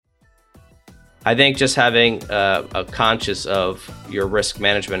I think just having a conscious of your risk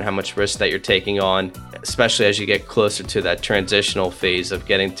management, how much risk that you're taking on, especially as you get closer to that transitional phase of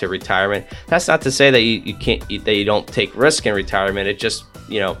getting to retirement. That's not to say that you don't take risk in retirement. It just,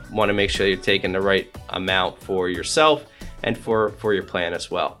 want to make sure you're taking the right amount for yourself and for your plan as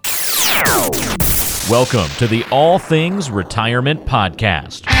well. Welcome to the All Things Retirement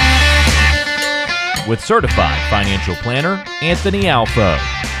Podcast with certified financial planner Anthony Alfo.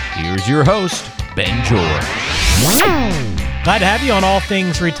 Here's your host, Ben George. Glad to have you on All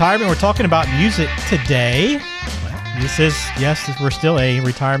Things Retirement. We're talking about music today. We're still a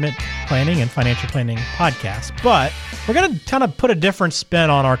retirement planning and financial planning podcast, but we're going to kind of put a different spin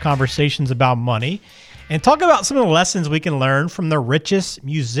on our conversations about money and talk about some of the lessons we can learn from the richest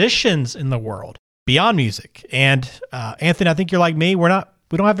musicians in the world beyond music. And Anthony, I think you're like me. We don't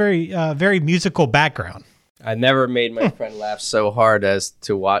have very musical background. I never made my friend laugh so hard as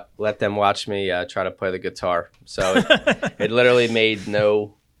to let them watch me try to play the guitar. So it literally made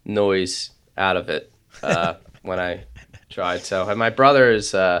no noise out of it when I tried. So and my brother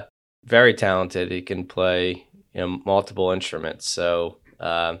is very talented. He can play multiple instruments. So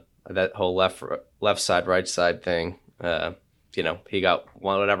that whole left side, right side thing, he got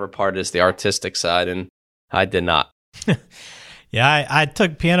whatever part is the artistic side, and I did not. Yeah, I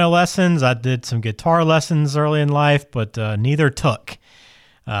took piano lessons. I did some guitar lessons early in life, but neither took.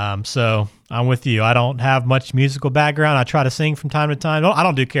 So I'm with you. I don't have much musical background. I try to sing from time to time. I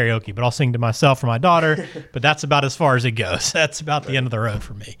don't do karaoke, but I'll sing to myself or my daughter. But that's about as far as it goes. That's about the end of the road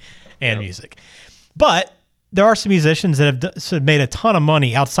for me and music. But there are some musicians that have made a ton of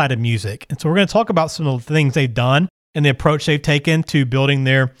money outside of music. And so we're going to talk about some of the things they've done and the approach they've taken to building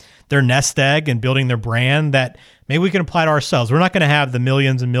their nest egg and building their brand that maybe we can apply to ourselves. We're not going to have the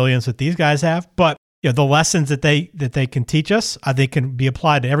millions and millions that these guys have, but the lessons that they can teach us, I think, can be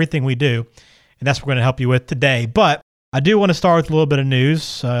applied to everything we do, and that's what we're going to help you with today. But I do want to start with a little bit of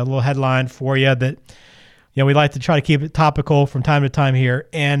news, a little headline for you that we like to try to keep it topical from time to time here.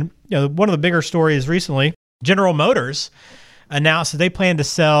 And one of the bigger stories recently, General Motors announced that they plan to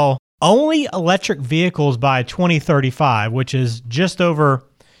sell only electric vehicles by 2035, which is just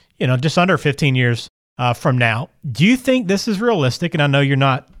under 15 years from now. Do you think this is realistic? And I know you're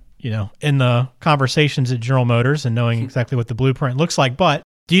not, in the conversations at General Motors and knowing exactly what the blueprint looks like, but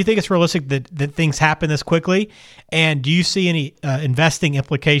do you think it's realistic that things happen this quickly? And do you see any investing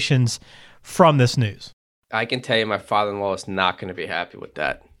implications from this news? I can tell you my father-in-law is not going to be happy with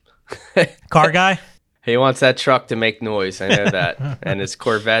that. Car guy? He wants that truck to make noise. I know that. And his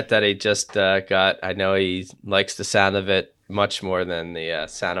Corvette that he just got, I know he likes the sound of it much more than the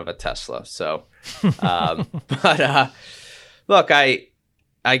sound of a Tesla. So, but look, I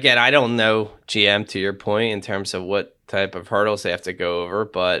don't know GM, to your point, in terms of what type of hurdles they have to go over.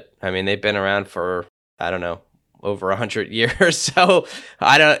 But I mean, they've been around for, I don't know, over 100 years. So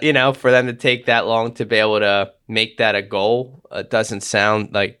I don't, for them to take that long to be able to make that a goal, it doesn't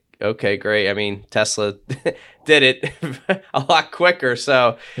sound like, okay, great. I mean, Tesla did it a lot quicker.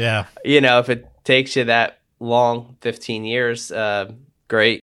 So, yeah, if it takes you that long, 15 years,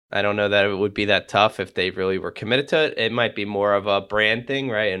 great. I don't know that it would be that tough if they really were committed to it. It might be more of a brand thing,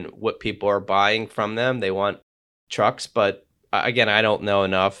 right? And what people are buying from them, they want trucks. But again, I don't know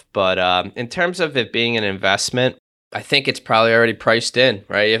enough. But in terms of it being an investment, I think it's probably already priced in,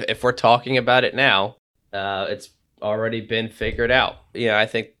 right? If we're talking about it now, it's already been figured out. I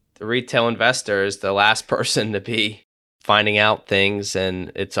think the retail investor is the last person to be finding out things,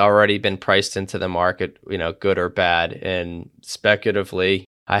 and it's already been priced into the market, good or bad. And speculatively,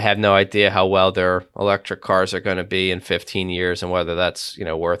 I have no idea how well their electric cars are going to be in 15 years and whether that's,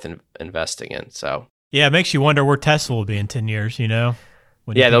 worth investing in. So, yeah, it makes you wonder where Tesla will be in 10 years, Yeah,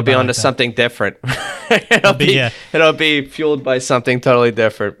 they'll be onto something different. It'll be fueled by something totally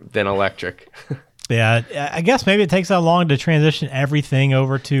different than electric. Yeah, I guess maybe it takes that long to transition everything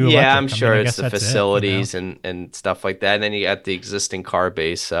over to electric. Yeah, I'm sure it's the facilities and stuff like that. And then you got the existing car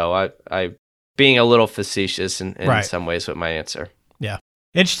base. So I being a little facetious in some ways with my answer. Yeah.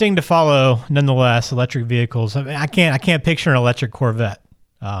 Interesting to follow, nonetheless, electric vehicles. I mean, I can't picture an electric Corvette.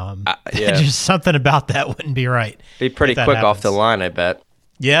 Just something about that wouldn't be right. Be pretty quick off the line, I bet.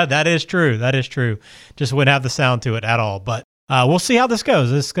 Yeah, that is true. Just wouldn't have the sound to it at all. But we'll see how this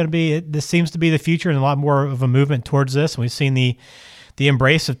goes. This seems to be the future and a lot more of a movement towards this. We've seen the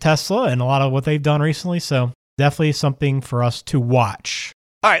embrace of Tesla and a lot of what they've done recently. So definitely something for us to watch.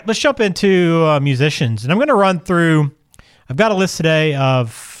 All right, let's jump into musicians. And I'm going to run through, I've got a list today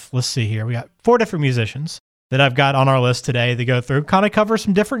of, let's see here. We got 4 different musicians that I've got on our list today to go through. Kind of cover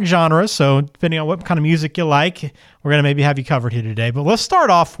some different genres. So depending on what kind of music you like, we're going to maybe have you covered here today. But let's start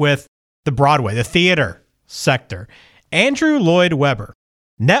off with the Broadway, the theater sector. Andrew Lloyd Webber,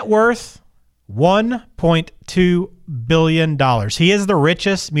 net worth $1.2 billion. He is the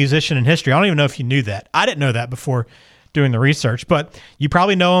richest musician in history. I don't even know if you knew that. I didn't know that before doing the research, but you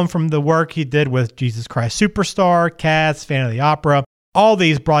probably know him from the work he did with Jesus Christ Superstar, Cats, Phantom of the Opera. All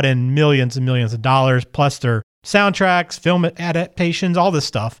these brought in millions and millions of dollars, plus their soundtracks, film adaptations, all this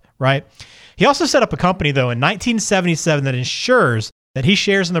stuff, right? He also set up a company, though, in 1977 that ensures that he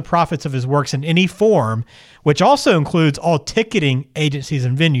shares in the profits of his works in any form, which also includes all ticketing agencies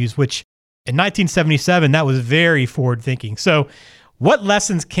and venues, which in 1977, that was very forward-thinking. So what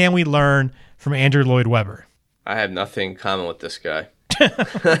lessons can we learn from Andrew Lloyd Webber? I have nothing in common with this guy.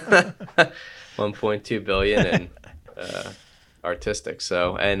 1.2 billion and artistic.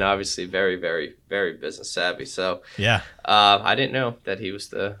 So, and obviously very, very, very business savvy. So yeah, I didn't know that he was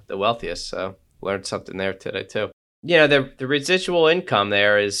the wealthiest. So learned something there today too. You know, the residual income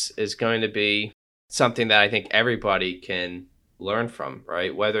there is going to be something that I think everybody can learn from,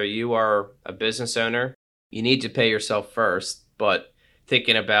 right? Whether you are a business owner, you need to pay yourself first, but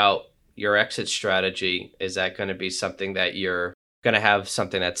thinking about your exit strategy, is that going to be something that you're going to have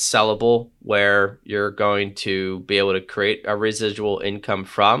something that's sellable where you're going to be able to create a residual income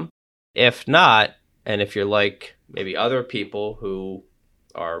from? If not, and if you're like maybe other people who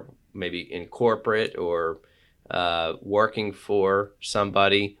are maybe in corporate or working for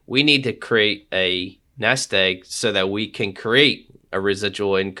somebody, we need to create a nest egg so that we can create a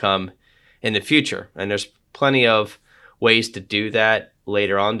residual income in the future. And there's plenty of ways to do that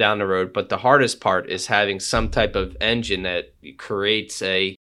later on down the road. But the hardest part is having some type of engine that creates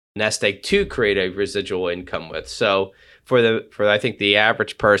a nest egg to create a residual income with. So for I think the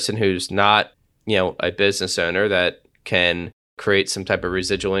average person who's not, a business owner that can create some type of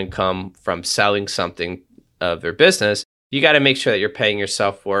residual income from selling something of their business, you got to make sure that you're paying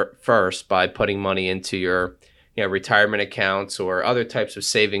yourself for it first by putting money into your retirement accounts or other types of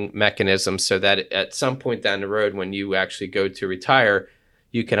saving mechanisms, so that at some point down the road when you actually go to retire,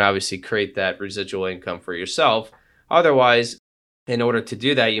 you can obviously create that residual income for yourself. Otherwise, in order to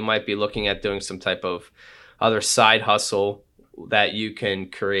do that, you might be looking at doing some type of other side hustle that you can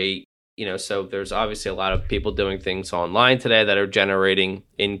create. So there's obviously a lot of people doing things online today that are generating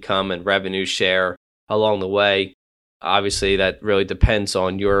income and revenue share along the way. Obviously, that really depends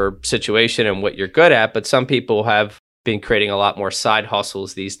on your situation and what you're good at, but some people have been creating a lot more side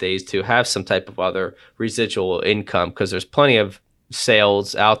hustles these days to have some type of other residual income, because there's plenty of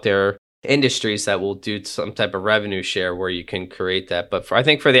sales out there, industries that will do some type of revenue share where you can create that. But I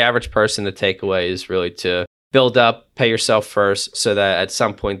think for the average person, the takeaway is really to build up, pay yourself first, so that at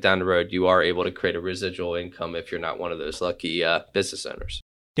some point down the road, you are able to create a residual income if you're not one of those lucky business owners.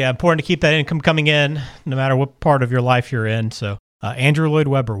 Yeah, important to keep that income coming in no matter what part of your life you're in. So Andrew Lloyd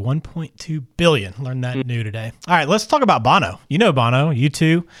Webber, $1.2 billion. Learned that new today. All right, let's talk about Bono. You know Bono,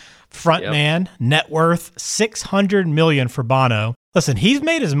 U2, frontman, net worth $600 million for Bono. Listen, he's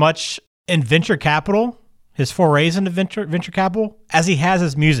made as much in venture capital, his forays into venture capital, as he has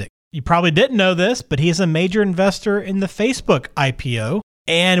his music. You probably didn't know this, but he's a major investor in the Facebook IPO.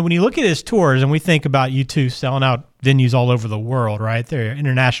 And when you look at his tours, and we think about U2 selling out venues all over the world, right? They're an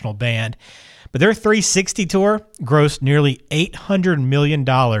international band. But their 360 tour grossed nearly $800 million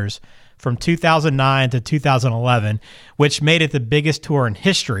from 2009 to 2011, which made it the biggest tour in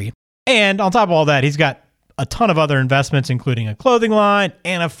history. And on top of all that, he's got a ton of other investments, including a clothing line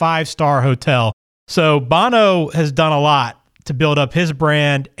and a 5-star hotel. So Bono has done a lot to build up his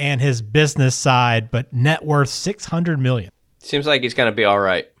brand and his business side, but net worth $600 million. Seems like he's going to be all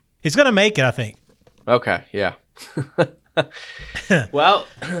right. He's going to make it, I think. Okay, yeah. Well,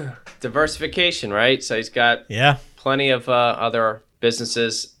 diversification, right? So he's got plenty of other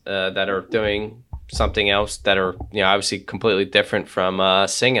businesses that are doing something else that are obviously completely different from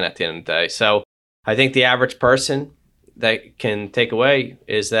singing at the end of the day. So I think the average person that can take away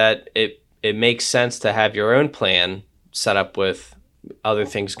is that it makes sense to have your own plan set up with other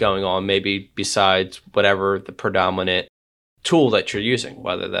things going on, maybe besides whatever the predominant tool that you're using,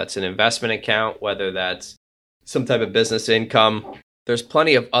 whether that's an investment account, whether that's some type of business income. There's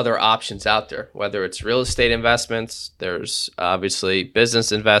plenty of other options out there, whether it's real estate investments, there's obviously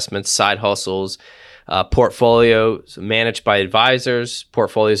business investments, side hustles, portfolios managed by advisors,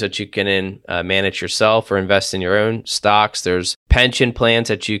 portfolios that you can manage yourself or invest in your own stocks. There's pension plans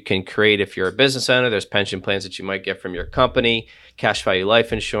that you can create if you're a business owner. There's pension plans that you might get from your company, cash value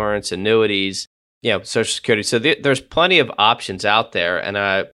life insurance, annuities, Social Security. So there's plenty of options out there. And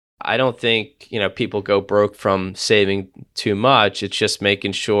I don't think, people go broke from saving too much. It's just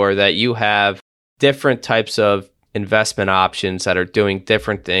making sure that you have different types of investment options that are doing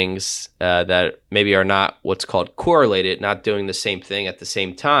different things that maybe are not what's called correlated, not doing the same thing at the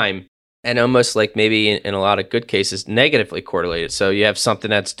same time, and almost like maybe in a lot of good cases, negatively correlated. So you have something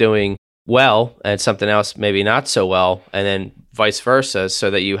that's doing well and something else maybe not so well, and then vice versa, so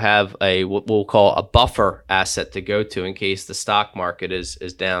that you have what we'll call a buffer asset to go to in case the stock market is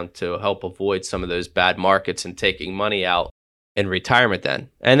down, to help avoid some of those bad markets and taking money out in retirement then.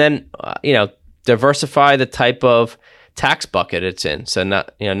 And then, diversify the type of tax bucket it's in. So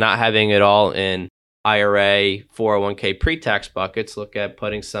not having it all in IRA, 401k pre-tax buckets. Look at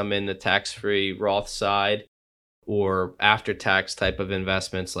putting some in the tax-free Roth side, or after-tax type of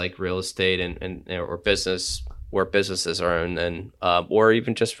investments like real estate and or business, where businesses are owned, and or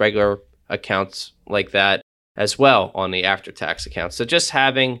even just regular accounts like that as well on the after-tax account. So just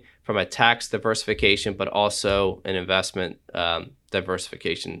having from a tax diversification, but also an investment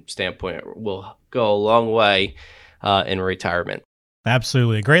diversification standpoint will go a long way in retirement.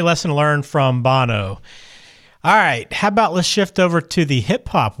 Absolutely. A great lesson to learn from Bono. All right. How about let's shift over to the hip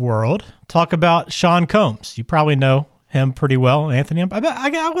hop world. Talk about Sean Combs. You probably know him pretty well, Anthony.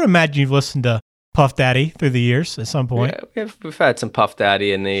 I would imagine you've listened to Puff Daddy through the years at some point. Yeah, we've had some Puff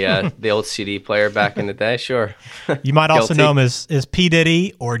Daddy in the the old CD player back in the day, sure. You might also know him as P.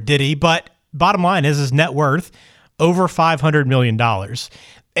 Diddy or Diddy, but bottom line is his net worth, over $500 million.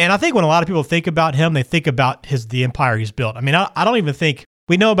 And I think when a lot of people think about him, they think about the empire he's built. I mean, I don't even think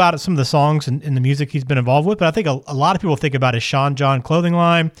we know about some of the songs and the music he's been involved with, but I think a lot of people think about his Sean John clothing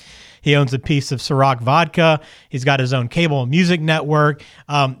line. He owns a piece of Ciroc vodka. He's got his own cable music network.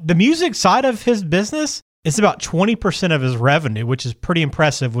 The music side of his business is about 20% of his revenue, which is pretty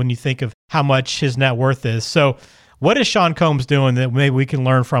impressive when you think of how much his net worth is. So what is Sean Combs doing that maybe we can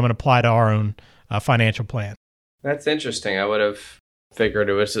learn from and apply to our own financial plan? That's interesting. I would have figured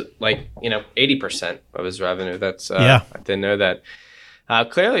it was 80% of his revenue. That's I didn't know that.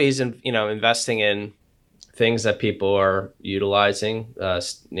 Clearly, he's investing in things that people are utilizing.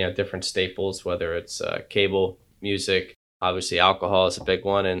 Different staples, whether it's cable, music. Obviously, alcohol is a big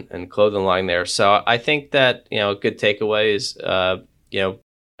one, and clothing line there. So I think that a good takeaway is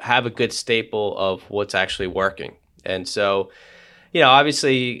have a good staple of what's actually working. And so,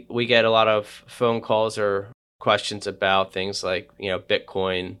 obviously, we get a lot of phone calls or questions about things like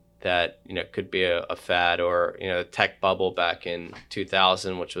Bitcoin that could be a fad, or the tech bubble back in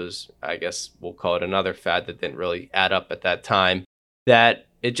 2000, which was, I guess we'll call it another fad that didn't really add up at that time. That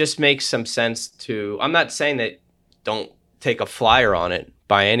it just makes some sense to. I'm not saying that don't take a flyer on it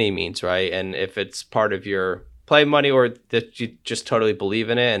by any means, right? And if it's part of your play money, or that you just totally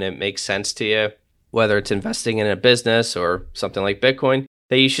believe in it and it makes sense to you, whether it's investing in a business or something like Bitcoin,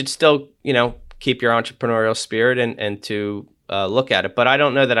 that you should still keep your entrepreneurial spirit and to look at it. But I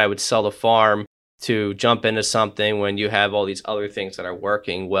don't know that I would sell the farm to jump into something when you have all these other things that are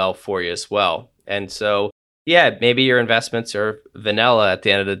working well for you as well. And so, maybe your investments are vanilla at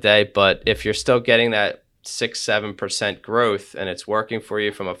the end of the day, but if you're still getting that 6-7% growth and it's working for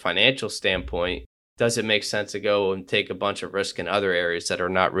you from a financial standpoint, does it make sense to go and take a bunch of risk in other areas that are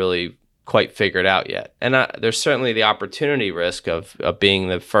not really quite figured out yet? And there's certainly the opportunity risk of being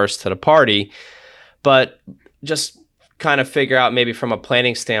the first to the party, but just kind of figure out maybe from a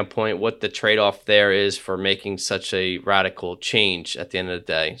planning standpoint what the trade-off there is for making such a radical change at the end of the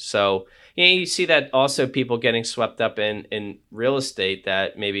day. So you see that also people getting swept up in real estate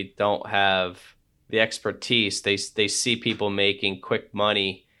that maybe don't have the expertise. They see people making quick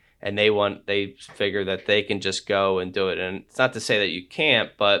money and they figure that they can just go and do it. And it's not to say that you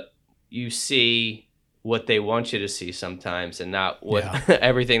can't, but you see what they want you to see sometimes, and not what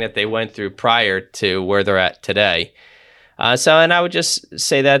everything that they went through prior to where they're at today. And I would just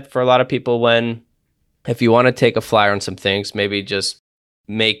say that for a lot of people, if you want to take a flyer on some things, maybe just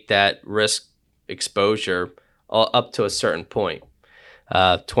make that risk exposure up to a certain point,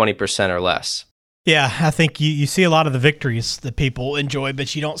 20% or less. Yeah, I think you see a lot of the victories that people enjoy,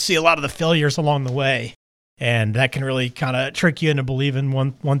 but you don't see a lot of the failures along the way. And that can really kind of trick you into believing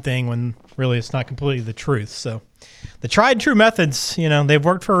one thing when really it's not completely the truth. So the tried and true methods, they've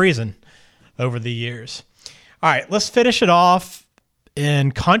worked for a reason over the years. All right, let's finish it off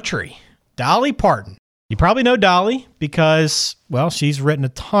in country. Dolly Parton. You probably know Dolly because, she's written a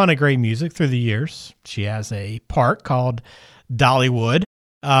ton of great music through the years. She has a park called Dollywood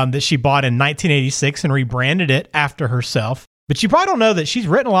that she bought in 1986 and rebranded it after herself. But you probably don't know that she's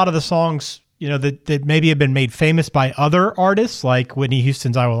written a lot of the songs, that maybe have been made famous by other artists, like Whitney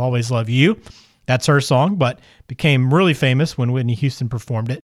Houston's I Will Always Love You. That's her song, but became really famous when Whitney Houston performed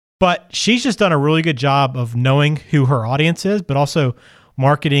it. But she's just done a really good job of knowing who her audience is, but also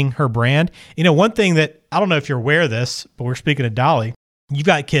marketing her brand. One thing that, I don't know if you're aware of this, but we're speaking of Dolly. You've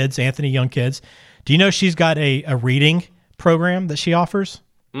got kids, Anthony, young kids. Do you know she's got a reading program that she offers?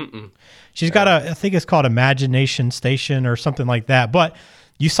 Mm-mm. She's got I think it's called Imagination Station or something like that. But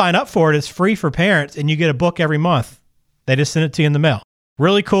you sign up for it. It's free for parents, and you get a book every month. They just send it to you in the mail.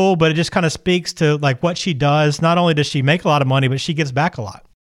 Really cool, but it just kind of speaks to like what she does. Not only does she make a lot of money, but she gives back a lot.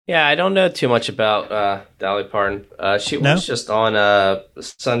 Yeah, I don't know too much about Dolly Parton. She was just on a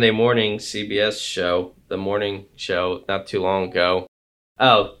Sunday morning CBS show, the morning show, not too long ago.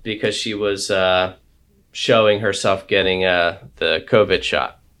 Oh, because she was showing herself getting the COVID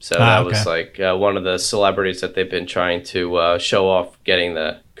shot. So that was like one of the celebrities that they've been trying to show off getting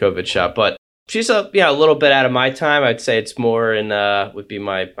the COVID shot. But she's a little bit out of my time. I'd say it's more in would be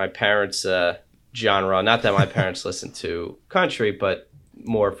my parents' genre. Not that my parents listen to country, but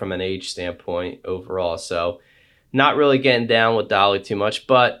more from an age standpoint overall. So not really getting down with Dolly too much.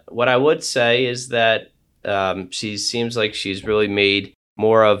 But what I would say is that she seems like she's really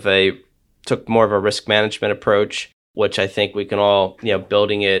took more of a risk management approach, which I think we can all,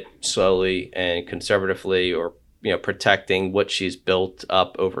 building it slowly and conservatively, or, protecting what she's built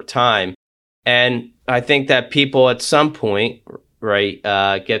up over time. And I think that people at some point, right,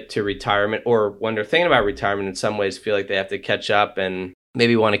 get to retirement, or when they're thinking about retirement, in some ways feel like they have to catch up and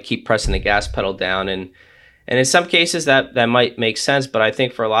maybe want to keep pressing the gas pedal down. And in some cases that might make sense, but I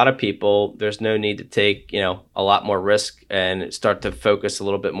think for a lot of people, there's no need to take, a lot more risk and start to focus a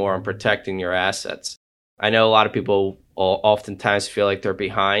little bit more on protecting your assets. I know a lot of people oftentimes feel like they're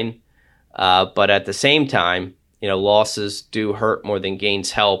behind, but at the same time, losses do hurt more than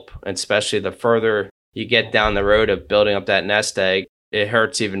gains help. And especially the further you get down the road of building up that nest egg, it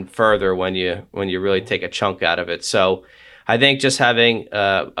hurts even further when you really take a chunk out of it. So I think just having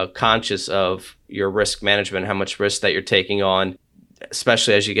a conscious of your risk management, how much risk that you're taking on,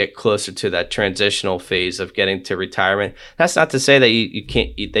 especially as you get closer to that transitional phase of getting to retirement. That's not to say that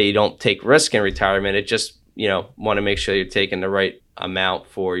you don't take risk in retirement. It just, want to make sure you're taking the right amount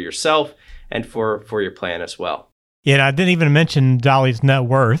for yourself and for your plan as well. Yeah, and I didn't even mention Dolly's net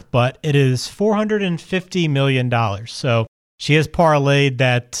worth, but it is $450 million. So she has parlayed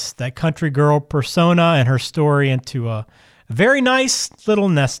that country girl persona and her story into a very nice little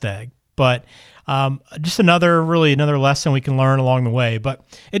nest egg. But just another lesson we can learn along the way. But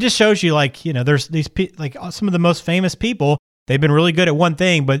it just shows you, there's these some of the most famous people. They've been really good at one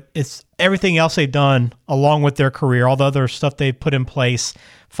thing, but it's everything else they've done along with their career, all the other stuff they've put in place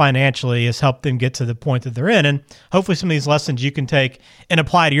financially has helped them get to the point that they're in. And hopefully some of these lessons you can take and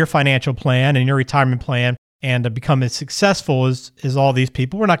apply to your financial plan and your retirement plan and to become as successful as all these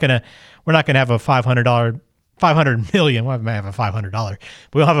people. We're not gonna have a $500 million. Well, we may have a $500, but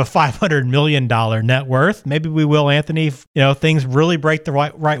we'll have a $500 million net worth. Maybe we will, Anthony, if, things really break the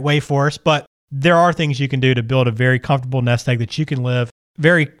right way for us. But there are things you can do to build a very comfortable nest egg that you can live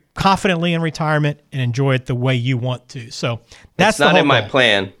very confidently in retirement and enjoy it the way you want to. So that's not in my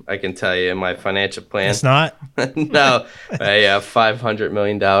plan. I can tell you, in my financial plan. It's not? No, a $500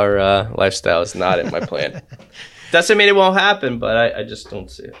 million lifestyle is not in my plan. Doesn't mean it won't happen, but I just don't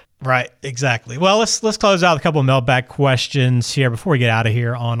see it. Right, exactly. Well, let's close out with a couple of mailbag questions here before we get out of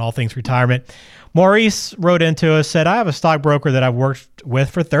here on all things retirement. Maurice wrote into us, said, I have a stockbroker that I've worked with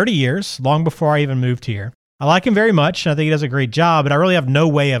for 30 years, long before I even moved here. I like him very much, and I think he does a great job, but I really have no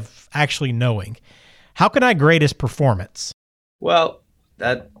way of actually knowing. How can I grade his performance? Well,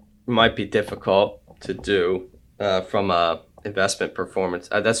 that might be difficult to do from a investment performance.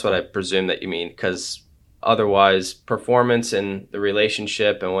 That's what I presume that you mean, because otherwise, performance and the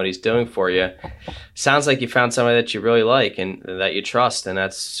relationship and what he's doing for you sounds like you found somebody that you really like and that you trust, and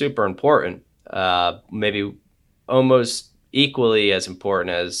that's super important. Maybe almost equally as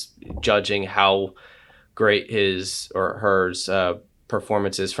important as judging how great his or hers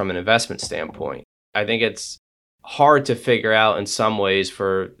performance is from an investment standpoint. I think it's hard to figure out in some ways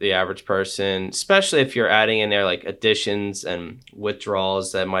for the average person, especially if you're adding in there like additions and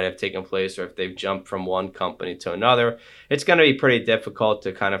withdrawals that might have taken place, or if they've jumped from one company to another. It's going to be pretty difficult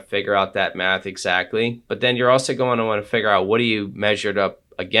to kind of figure out that math exactly. But then you're also going to want to figure out, what are you measured up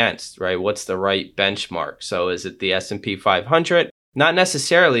against, right? What's the right benchmark? So is it the S&P 500? Not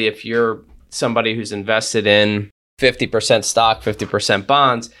necessarily. If you're somebody who's invested in 50% stock, 50%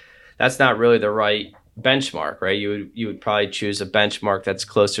 bonds, that's not really the right benchmark, right? You would probably choose a benchmark that's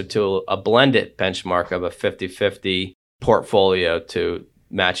closer to a blended benchmark of a 50-50 portfolio to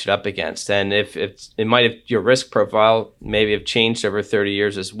match it up against. And if it might have, your risk profile maybe have changed over 30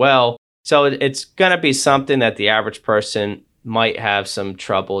 years as well. So it's going to be something that the average person might have some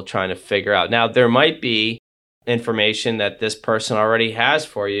trouble trying to figure out. Now, there might be information that this person already has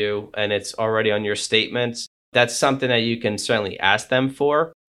for you and it's already on your statements, that's something that you can certainly ask them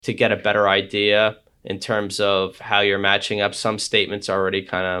for to get a better idea in terms of how you're matching up. Some statements already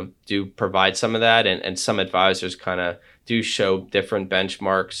kind of do provide some of that, and some advisors kind of do show different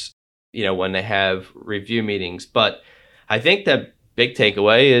benchmarks, when they have review meetings. But I think the big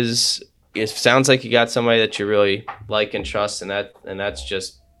takeaway is it sounds like you got somebody that you really like and trust, and that's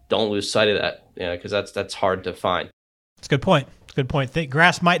just, don't lose sight of that, because that's hard to find. It's a good point. It's a good point. The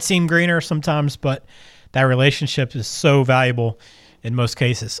grass might seem greener sometimes, but that relationship is so valuable in most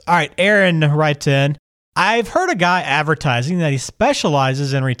cases. All right, Aaron writes in, I've heard a guy advertising that he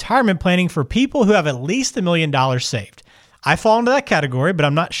specializes in retirement planning for people who have at least $1 million saved. I fall into that category, but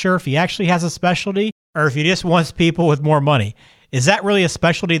I'm not sure if he actually has a specialty or if he just wants people with more money. Is that really a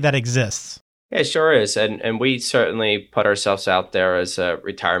specialty that exists? Yeah, it sure is. And we certainly put ourselves out there as a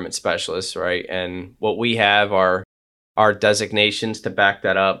retirement specialist, right? And what we have are our designations to back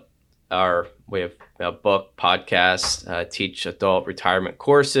that up. We have a book, podcast, teach adult retirement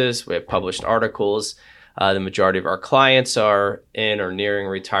courses. We have published articles. The majority of our clients are in or nearing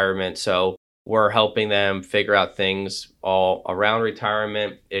retirement. So we're helping them figure out things all around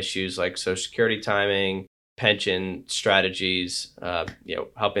retirement, issues like Social Security timing, pension strategies,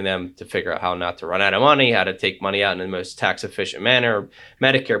 helping them to figure out how not to run out of money, how to take money out in the most tax efficient manner,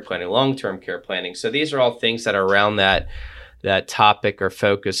 Medicare planning, long-term care planning. So these are all things that are around that topic or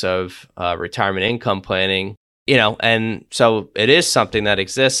focus of retirement income planning, and so it is something that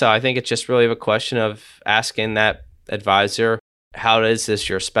exists. So I think it's just really a question of asking that advisor, how is this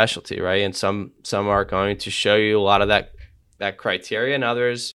your specialty, right? And some are going to show you a lot of that criteria, and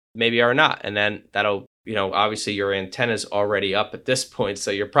others maybe are not. And then that'll, obviously your antenna's already up at this point,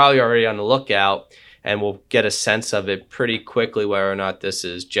 so you're probably already on the lookout, and we'll get a sense of it pretty quickly whether or not this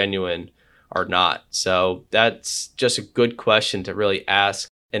is genuine or not. So that's just a good question to really ask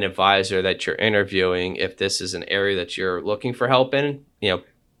an advisor that you're interviewing. If this is an area that you're looking for help in,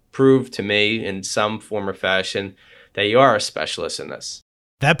 prove to me in some form or fashion that you are a specialist in this.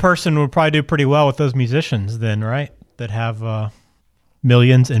 That person would probably do pretty well with those musicians then, right? That have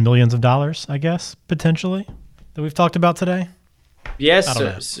millions and millions of dollars, I guess, potentially, that we've talked about today. Yes.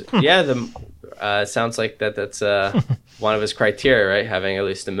 Sounds like that's one of his criteria, right? Having at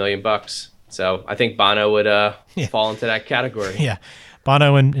least $1 million. So I think Bono would fall into that category. Yeah.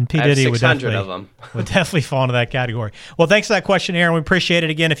 Bono and P. Diddy would definitely fall into that category. Well, thanks for that question, Aaron. We appreciate it.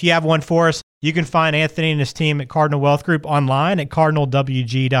 Again, if you have one for us, you can find Anthony and his team at Cardinal Wealth Group online at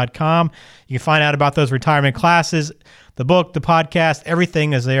cardinalwg.com. You can find out about those retirement classes, the book, the podcast,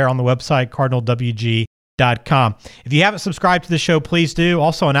 everything is there on the website, cardinalwg.com. If you haven't subscribed to the show, please do.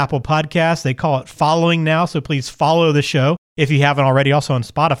 Also on Apple Podcasts, they call it following now, so please follow the show. If you haven't already, also on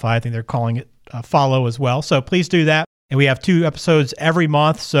Spotify, I think they're calling it follow as well. So please do that. And we have 2 episodes every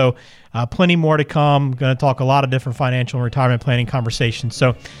month, so plenty more to come. Going to talk a lot of different financial and retirement planning conversations.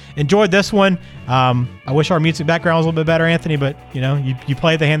 So enjoyed this one. I wish our music background was a little bit better, Anthony, but you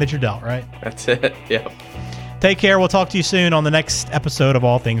play the hand that you're dealt, right? That's it. Yeah. Take care. We'll talk to you soon on the next episode of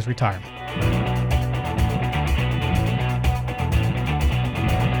All Things Retirement.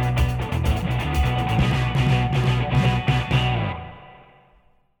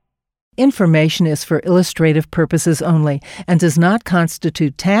 Information is for illustrative purposes only and does not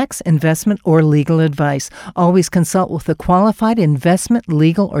constitute tax, investment, or legal advice. Always consult with a qualified investment,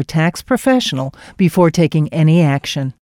 legal, or tax professional before taking any action.